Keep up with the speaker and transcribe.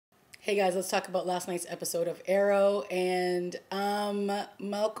Hey guys, let's talk about last night's episode of Arrow and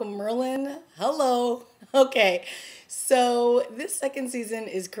Malcolm Merlin. Hello. Okay. So this second season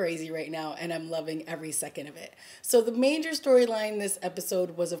is crazy right now and I'm loving every second of it. So the major storyline this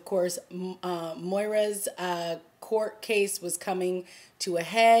episode was of course Moira's court case was coming to a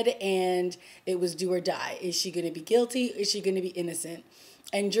head and it was do or die. Is she going to be guilty? Is she going to be innocent?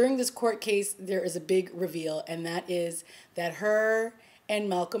 And during this court case there is a big reveal, and that is that her and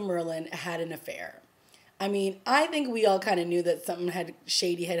Malcolm Merlin had an affair. I mean, I think we all kind of knew that something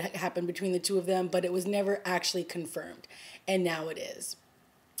shady had happened between the two of them, but it was never actually confirmed. And now it is.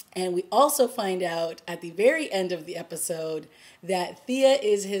 And we also find out at the very end of the episode that Thea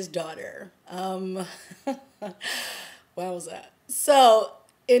is his daughter. What was that? So,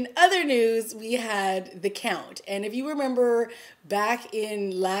 in other news, we had The Count. And if you remember back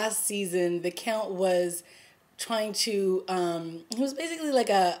in last season, The Count was trying to he was basically like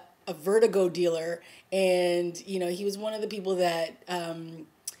a vertigo dealer, and he was one of the people that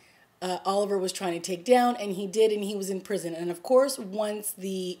Oliver was trying to take down, and he did, and he was in prison. And of course, once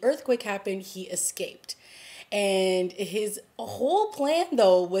the earthquake happened, he escaped. And his whole plan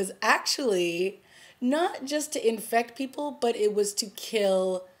though was actually not just to infect people, but it was to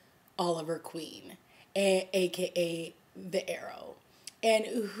kill Oliver Queen, aka the Arrow. And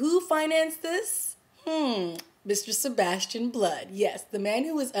who financed this? Mr. Sebastian Blood. Yes, the man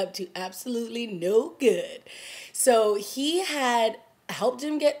who was up to absolutely no good. So he had helped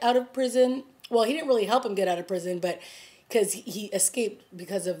him get out of prison. Well, he didn't really help him get out of prison, but because he escaped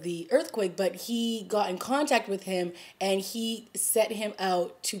because of the earthquake, but he got in contact with him and he set him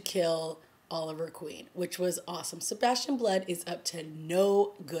out to kill Oliver Queen, which was awesome. Sebastian Blood is up to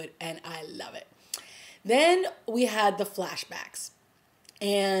no good and I love it. Then we had the flashbacks.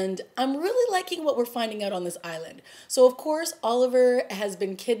 And I'm really liking what we're finding out on this island. So, of course, Oliver has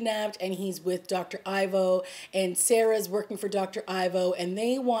been kidnapped and he's with Dr. Ivo, and Sarah's working for Dr. Ivo, and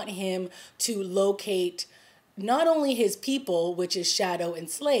they want him to locate not only his people, which is Shadow and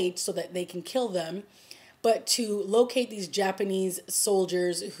Slade, so that they can kill them, but to locate these Japanese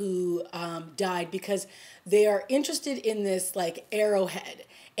soldiers who died, because they are interested in this like arrowhead.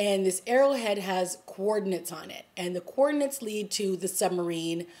 And this arrowhead has coordinates on it. And the coordinates lead to the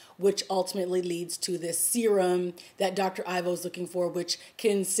submarine, which ultimately leads to this serum that Dr. Ivo is looking for, which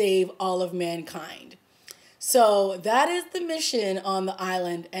can save all of mankind. So that is the mission on the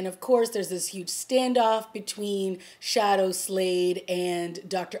island. And of course, there's this huge standoff between Shadow, Slade, and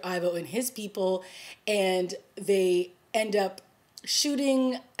Dr. Ivo and his people. And they end up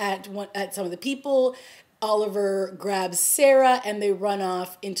shooting at some of the people. Oliver grabs Sarah and they run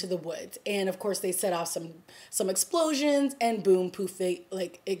off into the woods. And of course they set off some explosions and boom, poof,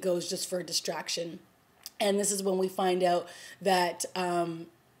 it goes just for a distraction. And this is when we find out that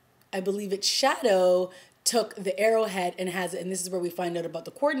I believe it's Shadow took the arrowhead and has it. And this is where we find out about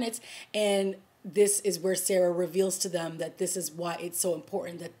the coordinates. And this is where Sarah reveals to them that this is why it's so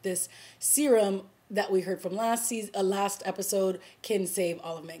important, that this serum that we heard from last episode can save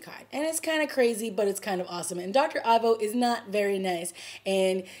all of mankind. And it's kind of crazy, but it's kind of awesome. And Dr. Ivo is not very nice.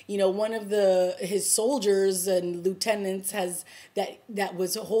 And, one of his soldiers and lieutenants that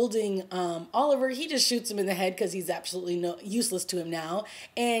was holding Oliver, he just shoots him in the head because he's absolutely useless to him now.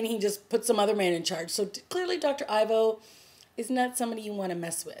 And he just puts some other man in charge. So clearly Dr. Ivo is not somebody you want to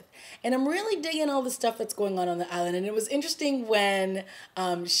mess with. And I'm really digging all the stuff that's going on the island. And it was interesting when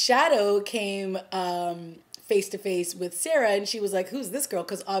Shadow came face to face with Sarah, and she was like, who's this girl?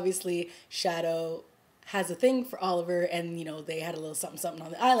 Because obviously Shadow has a thing for Oliver, and they had a little something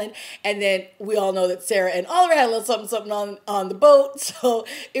on the island. And then we all know that Sarah and Oliver had a little something on the boat. So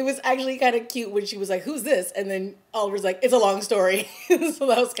it was actually kind of cute when she was like, who's this? And then Oliver's like, it's a long story. So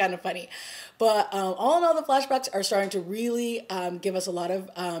that was kind of funny. But all in all, the flashbacks are starting to really give us a lot of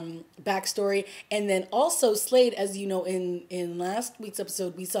backstory. And then also Slade, as you know, in last week's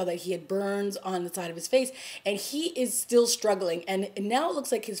episode, we saw that he had burns on the side of his face. And he is still struggling. And now it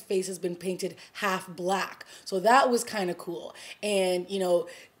looks like his face has been painted half black. So that was kind of cool. And,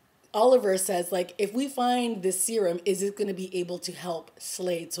 Oliver says, like, if we find this serum, is it going to be able to help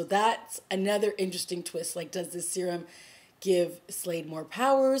Slade? So that's another interesting twist. Like, does this serum give Slade more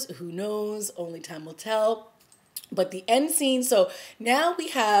powers? Who knows? Only time will tell. But the end scene, so now we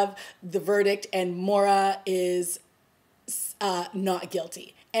have the verdict and Moira is not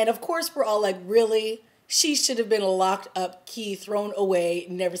guilty. And of course we're all like, really? She should have been a locked up key, thrown away,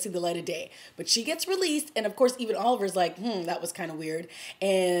 never see the light of day. But she gets released, and of course even Oliver's like, that was kind of weird.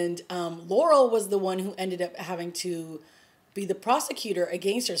 And Laurel was the one who ended up having to be the prosecutor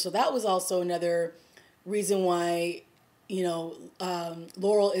against her. So that was also another reason why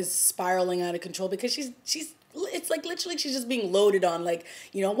Laurel is spiraling out of control because it's like literally she's just being loaded on, like,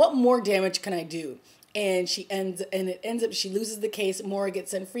 what more damage can I do? And it ends up she loses the case. Maura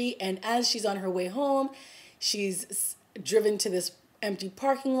gets sent free, and as she's on her way home, she's driven to this empty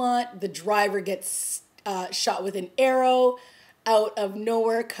parking lot. The driver gets shot with an arrow. Out of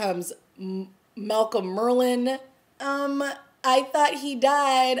nowhere comes Malcolm Merlyn. I thought he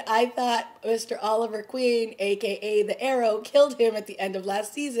died. I thought Mr. Oliver Queen, aka the Arrow, killed him at the end of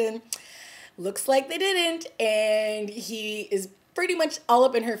last season. Looks like they didn't, and he is pretty much all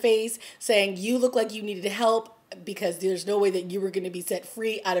up in her face saying, you look like you needed help because there's no way that you were going to be set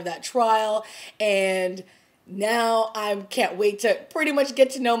free out of that trial. And now I can't wait to pretty much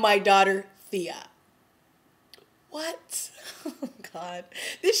get to know my daughter, Thea. What? Oh, God.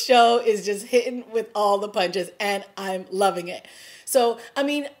 This show is just hitting with all the punches, and I'm loving it. So, I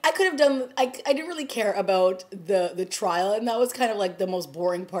mean, I could have done, I didn't really care about the trial, and that was kind of like the most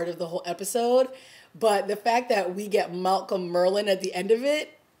boring part of the whole episode. But the fact that we get Malcolm Merlyn at the end of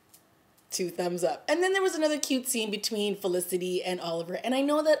it, 2 thumbs up. And then there was another cute scene between Felicity and Oliver. And I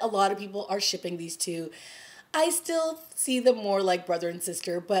know that a lot of people are shipping these two. I still see them more like brother and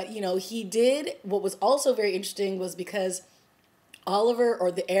sister. But, he did, what was also very interesting was because Oliver,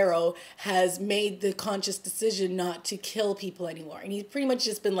 or the Arrow, has made the conscious decision not to kill people anymore. And he's pretty much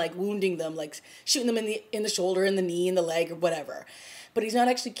just been like wounding them, like shooting them in the shoulder, in the knee, in the leg, or whatever. But he's not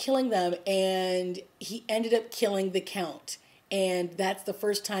actually killing them, and he ended up killing the Count. And that's the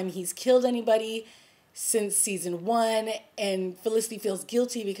first time he's killed anybody since season 1. And Felicity feels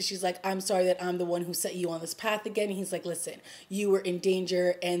guilty because she's like, I'm sorry that I'm the one who set you on this path again. And he's like, listen, you were in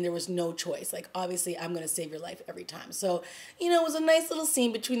danger and there was no choice. Like, obviously, I'm going to save your life every time. So, it was a nice little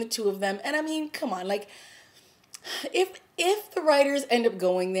scene between the two of them. And I mean, come on, like, if the writers end up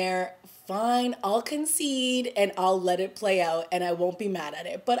going there, fine, I'll concede and I'll let it play out and I won't be mad at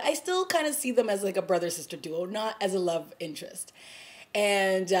it. But I still kind of see them as like a brother-sister duo, not as a love interest.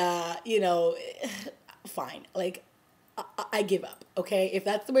 And, fine. Like, I give up, okay? If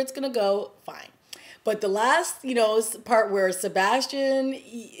that's the way it's going to go, fine. But the last, part where Sebastian,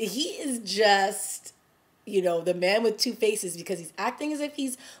 he is just, the man with 2 faces, because he's acting as if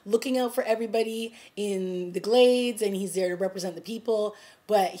he's looking out for everybody in the Glades and he's there to represent the people,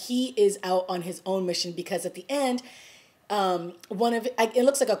 but he is out on his own mission because at the end, it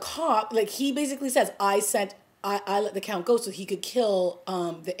looks like a cop, like he basically says, I let the Count go so he could kill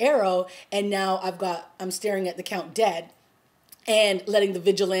the Arrow, and now I'm staring at the Count dead and letting the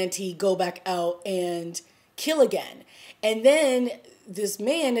vigilante go back out and kill again. And then this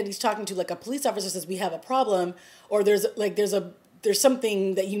man that he's talking to, like a police officer, says, we have a problem, or there's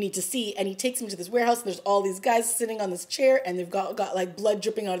something that you need to see. And he takes him to this warehouse. And there's all these guys sitting on this chair, and they've got like blood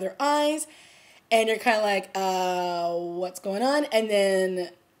dripping out of their eyes. And you're kind of like, what's going on? And then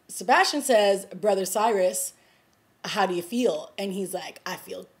Sebastian says, Brother Cyrus, how do you feel? And he's like, I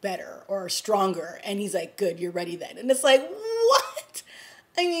feel better or stronger. And he's like, good, you're ready then. And it's like, what?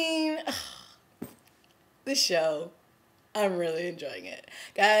 I mean, this show, I'm really enjoying it.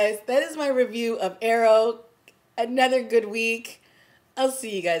 Guys, that is my review of Arrow. Another good week. I'll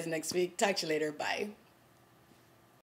see you guys next week. Talk to you later. Bye.